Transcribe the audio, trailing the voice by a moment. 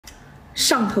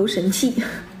上头神器，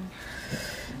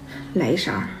来一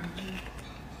勺。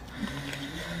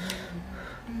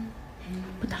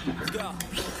不烫了。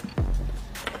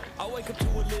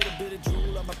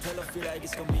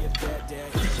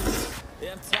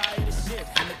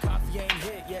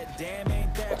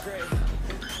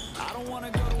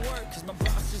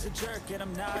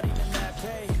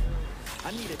I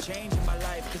need a change in my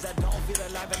life, cause I don't feel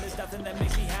alive and there's nothing that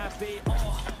makes me happy.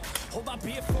 Hold my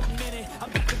beer for a minute, I'm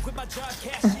about to quit my job,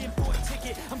 cash in for a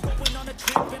ticket. I'm going on a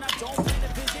trip and I don't plan to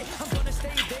visit. I'm gonna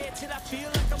stay there till I feel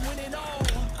like I'm winning all.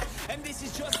 And this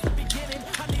is just the beginning,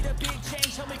 I need a big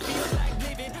change, help me feel like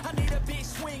living. I need a big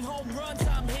swing, home runs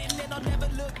I'm hitting and I'll never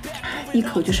look back. 一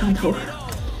口就上头。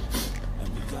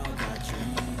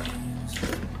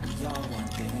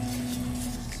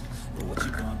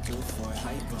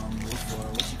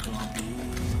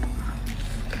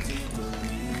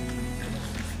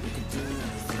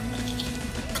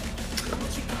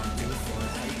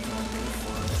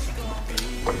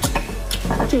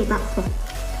 把它这个大喝。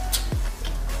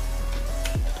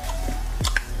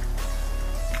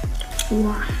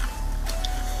哇！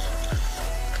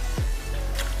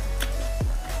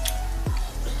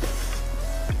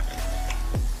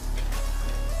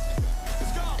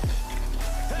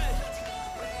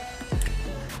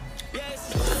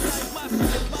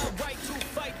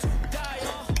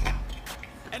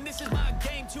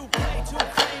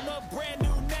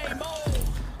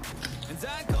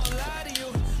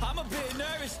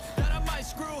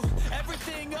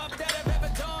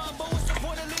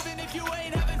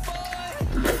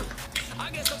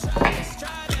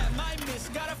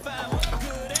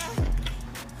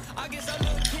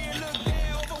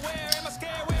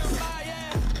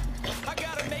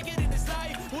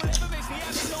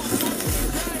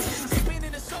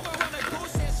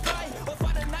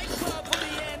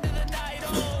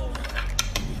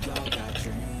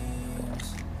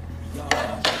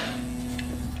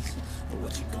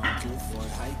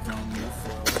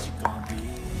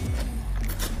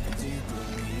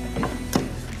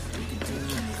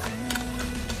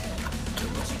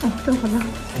哦，这好辣。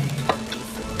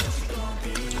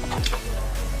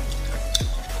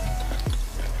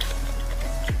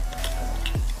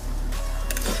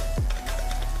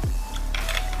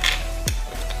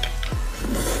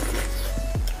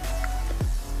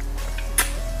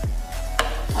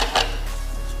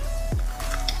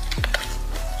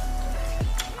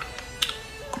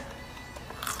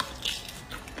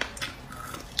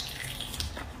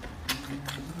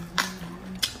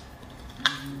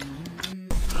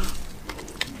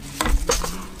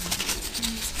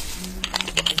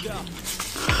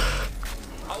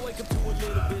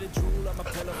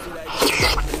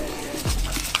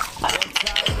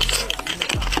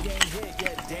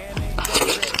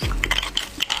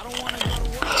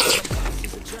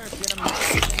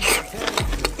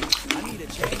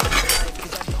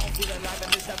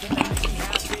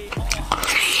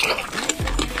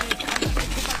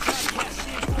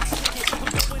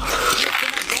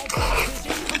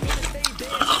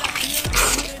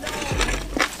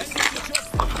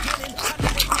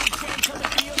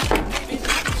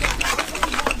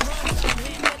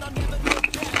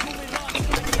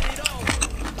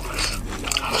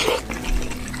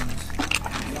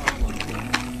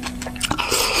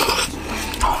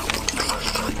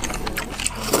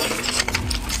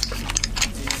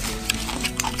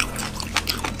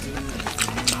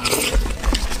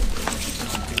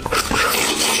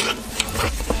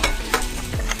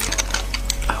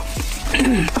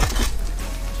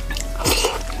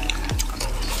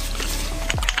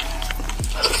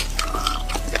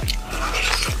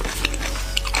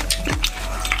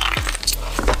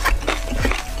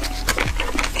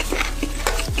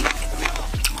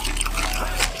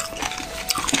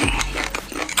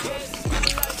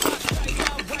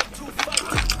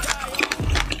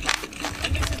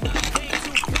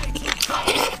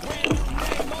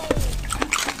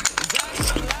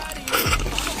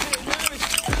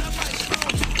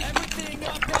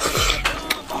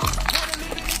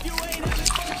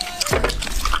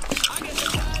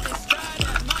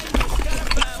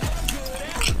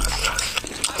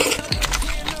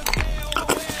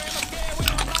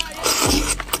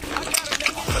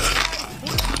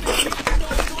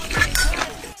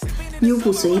 优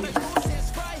骨髓，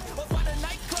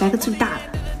来个最大的。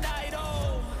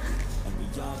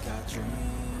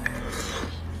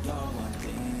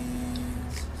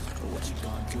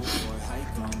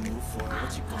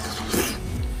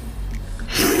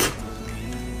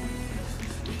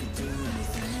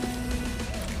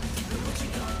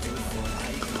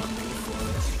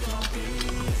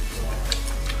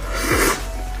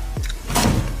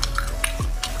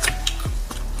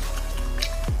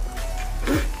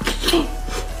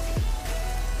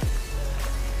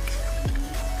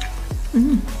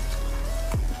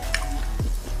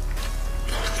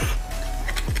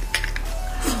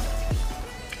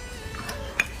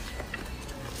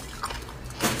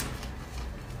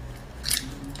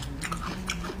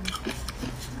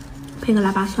这个腊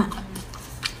八蒜，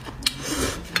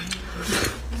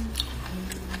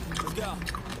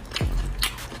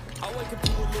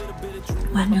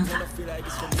完整的。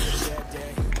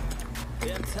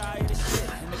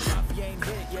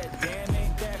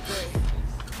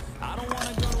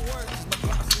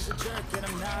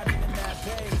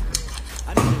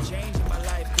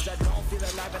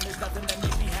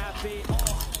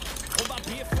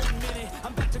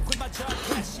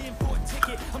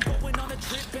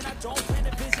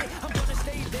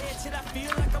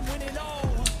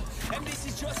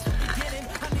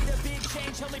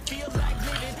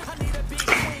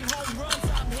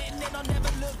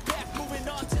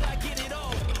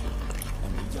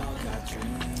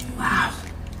哇！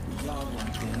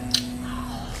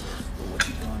 What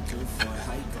you gonna do for it?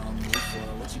 How you gonna move for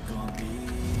it? What you gonna be?